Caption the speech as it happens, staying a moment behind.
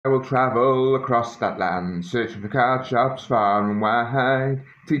I will travel across that land, searching for card shops far and wide.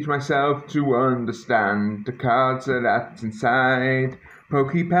 Teach myself to understand the cards that's inside.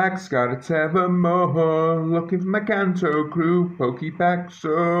 Pokepacks got its evermore. Looking for my Kanto crew. Pokepacks, so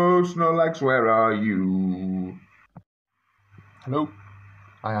Snorlax, where are you? Hello,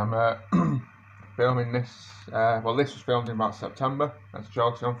 I am filming this. Well, this was filmed in about September. That's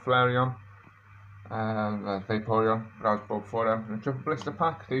Jolteon, Flareon, Vaporeon, but I was bought for them in a triple blister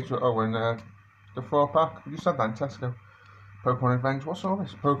pack. These were in the 4-pack. We just had that in Tesco. Pokemon Adventure. What's all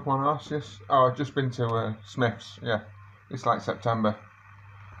this? Pokemon Arceus. Oh, I've just been to Smith's. Yeah, it's like September.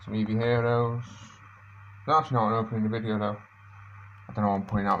 Some Eevee Heroes. They're actually not opening the video though. I don't know what I'm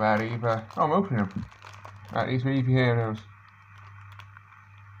pointing out there either. Oh, I'm opening them. Right, these are Eevee Heroes.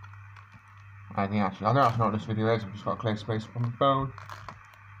 I don't actually know what this video is. I've just got to clear space on my phone.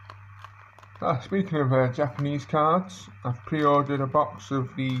 Speaking of Japanese cards, I've pre-ordered a box of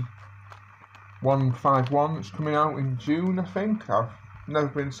the 151 that's coming out in June, I think. I've never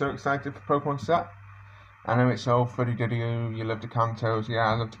been so excited for Pokemon set. I know it's all fuddy-duddy, you love the Kantos. Yeah,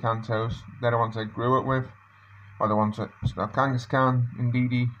 I love the Kantos. They're the ones I grew up with. Or the ones that Kangaskhan,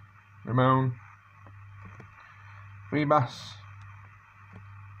 Indeedee, Ramon, Feebas,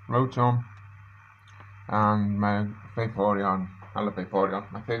 Rotom, and my Vaporeon. I love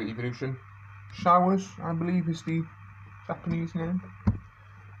Vaporeon. My favourite evolution. Showers, I believe, is the Japanese name.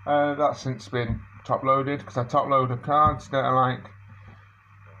 That's since been top loaded because I top loaded cards that are like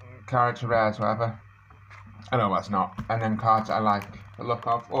character rares, whatever. I know that's not. And then cards that I like the look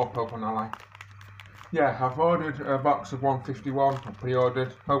of, or Pokemon I like. Yeah, I've ordered a box of 151. I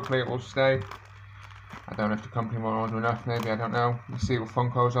pre-ordered. Hopefully it will stay. I don't know if the company will order enough. Maybe, I don't know. We see with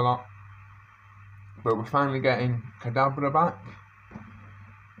Funkos a lot. But we're finally getting Kadabra back.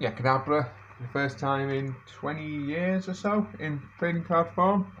 Yeah, Kadabra. The first time in 20 years or so in trading card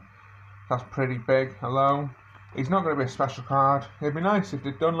form. That's pretty big alone. He's not going to be a special card. It'd be nice if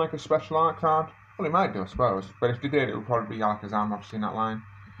they'd done like a special art card. Well, they might do, I suppose. But if they did, it would probably be Alakazam, obviously, in that line.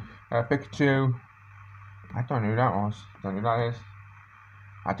 Pikachu. I don't know who that was. Don't know who that is.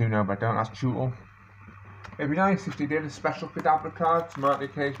 I do know, but I don't. That's Chootle. It'd be nice if they did a special Kadabra card to mark the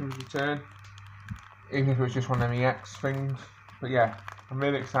occasion of his return. Even if it was just one of them EX things. But yeah, I'm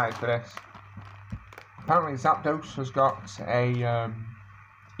really excited for this. Apparently Zapdos has got a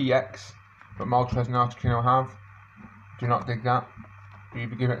EX, but Moltres and Articuno have. Do not dig that. You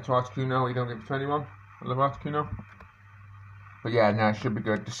either give it to Articuno or you don't give it to anyone. I love Articuno. But yeah, no, it should be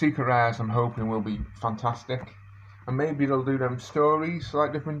good. The secret rares I'm hoping will be fantastic. And maybe they'll do them stories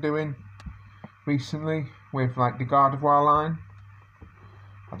like they've been doing recently with like the Gardevoir line.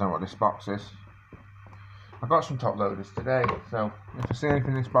 I don't know what this box is. I got some top loaders today, so if I see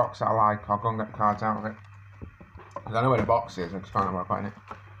anything in this box that I like, I'll go and get the cards out of it. I don't know where the box is, I just can't know where I got in it.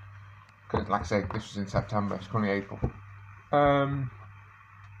 Because, like I say, this was in September, it's currently April.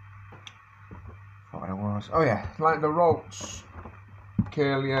 What it was? Oh yeah, like the Ralts,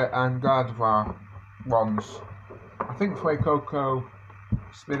 Kirlia and Gardevoir ones. I think Fuecoco,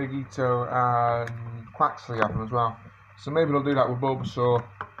 Spirigito and Quaxley have them as well. So maybe they'll do that with Bulbasaur.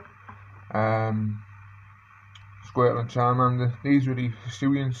 Squirtle and Charmander. These were the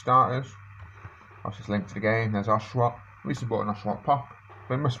Hisuian starters. Obviously, it's linked to the game. There's Oshawott. We used to bought an Oshawott pop,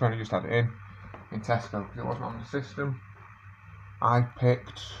 but it must have only just had it in Tesco because it wasn't on the system. I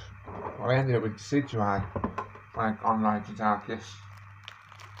picked. Well, I ended up with Decidueye when I online to Arceus.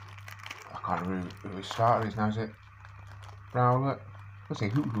 I can't remember who his starter is now. Is it Rowlet? I say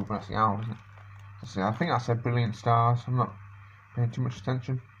Hoot Hoot, but that's the owl, isn't it? I think I said Brilliant Stars. I'm not paying too much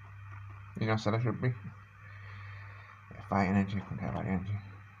attention. You know, I said I should be. Fighting energy, couldn't care about the energy.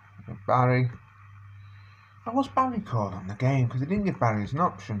 Barry. What's Barry called on the game? Because they didn't give Barry as an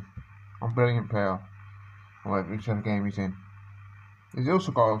option on Brilliant Pearl. Or whichever game he's in. He's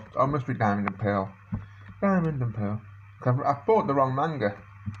also got, must be Diamond and Pearl. Diamond and Pearl. I've bought the wrong manga.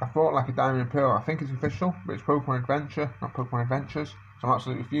 I bought like a Diamond and Pearl. I think it's official, but it's Pokemon Adventure, not Pokemon Adventures. So I'm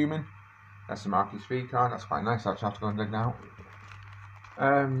absolutely fuming. That's the Marquis V card. That's quite nice. Actually, I have to go and dig that out.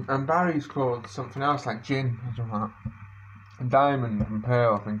 And Barry's called something else like Jin or something like that. And Diamond and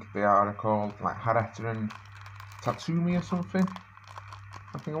Pearl, I think they are called like Haretta and Tatsumi or something.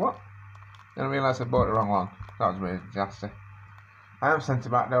 I think what? Then I realised I bought the wrong one. That was a really disaster. I haven't sent it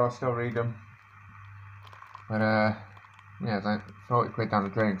back though, I'll still read them. But yeah, it's like 40 quid down the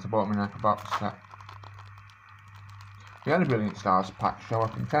drain because I bought them in like a box set. We had a Brilliant Stars pack show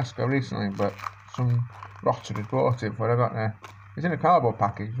up in Tesco recently, but some rotter had bought it before I got there. It's in a cardboard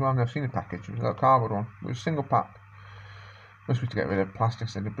package. Well, I've never seen a package. It was a cardboard one. It was a single pack. Must be to get rid of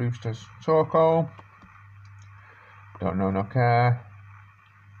plastics and the boosters. Torkoal. Don't know, no care.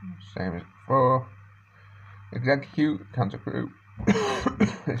 same as before. Execute, Cancer Group.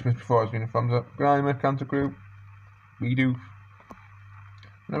 This was before it's been a thumbs up. Grimer, Cancer Group. Redo.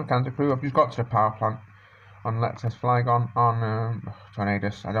 Another Cancer Group. I've just got to the power plant on Let's Flygon on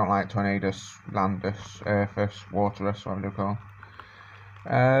Tornadus. I don't like Tornadus, Landus, Earthus, Waterus, whatever they're called.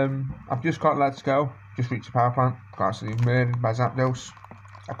 I've just got Let's Go. Just reached the power plant. Got absolutely murdered by Zapdos.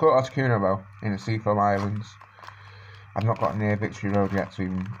 I caught Arceus though in the Seafoam Islands. I've not got near Victory Road yet to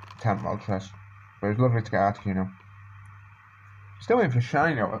even attempt Moltres. But it was lovely to get Arceus. Still waiting for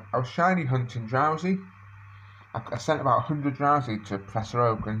Shiny. I was Shiny hunting Drowsy. I sent about 100 Drowsy to Professor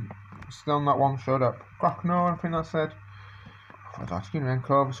Oak and still not one showed up. Croconaw, I think I said. I thought Arceus then,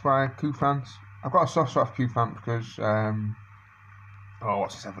 Corvisquire, Cufant. I've got a soft spot for Cufant because,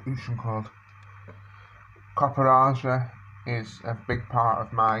 what's this evolution called? Copperaja is a big part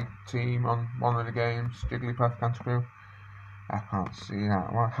of my team on one of the games. Jigglypuff, Cancer Group. I can't see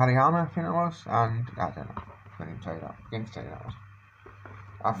that. What, Hariyama, I think it was, and I don't know. I couldn't even tell you that. I begin to tell you that was.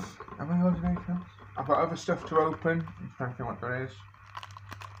 Have I ordered anything else? I've got other stuff to open. I'm trying to think what there is.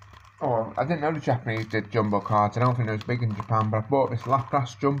 Oh, I didn't know the Japanese did jumbo cards. I don't think it was big in Japan, but I bought this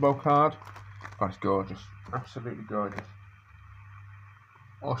Lapras jumbo card. God, it's gorgeous. Absolutely gorgeous.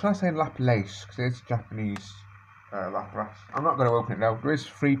 Or should I say Laplace, because it's Japanese Lapras. I'm not going to open it though. There is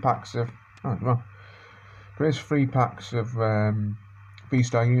 3 packs of... Oh, well. There is 3 packs of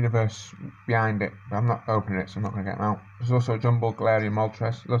V-Star Universe behind it, but I'm not opening it, so I'm not going to get them out. There's also a Jumbo Galarian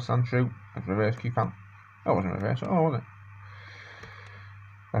Moltres, Love Sandshrew, and Reverse Cufant. Oh, it wasn't Reverse, oh, was it?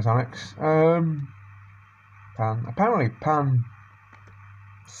 There's Onyx. Apparently Pan...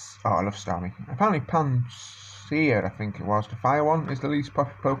 Oh, I love Starmie. Apparently Panseer, I think it was, the fire one, is the least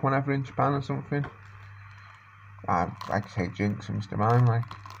popular Pokemon ever in Japan or something. I'd say Jinx and Mr. Mime, like...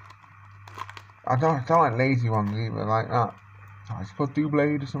 I don't like lazy ones either, like that. Oh, it's called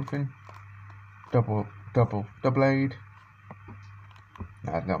Doublade or something. Doubleade.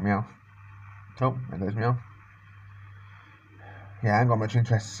 That'd let me off. Oh, there goes me off. Yeah, I ain't got much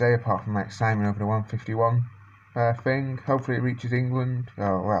interest to say apart from my excitement over the 151 thing. Hopefully it reaches England.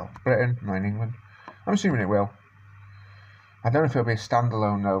 Oh, well, Britain, not in England. I'm assuming it will. I don't know if it'll be a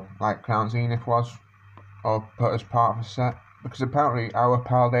standalone though, like Crown Zenith was, or put as part of a set. Because apparently our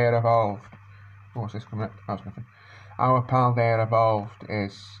Paldea Evolved. What's this coming up? Oh, it's nothing. Our Paldea Evolved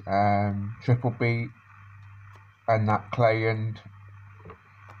is Triple Beat and that Clay and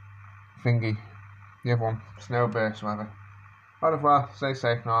thingy. The other one, Snowburst, whatever. Au revoir, stay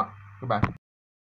safe, not. Goodbye.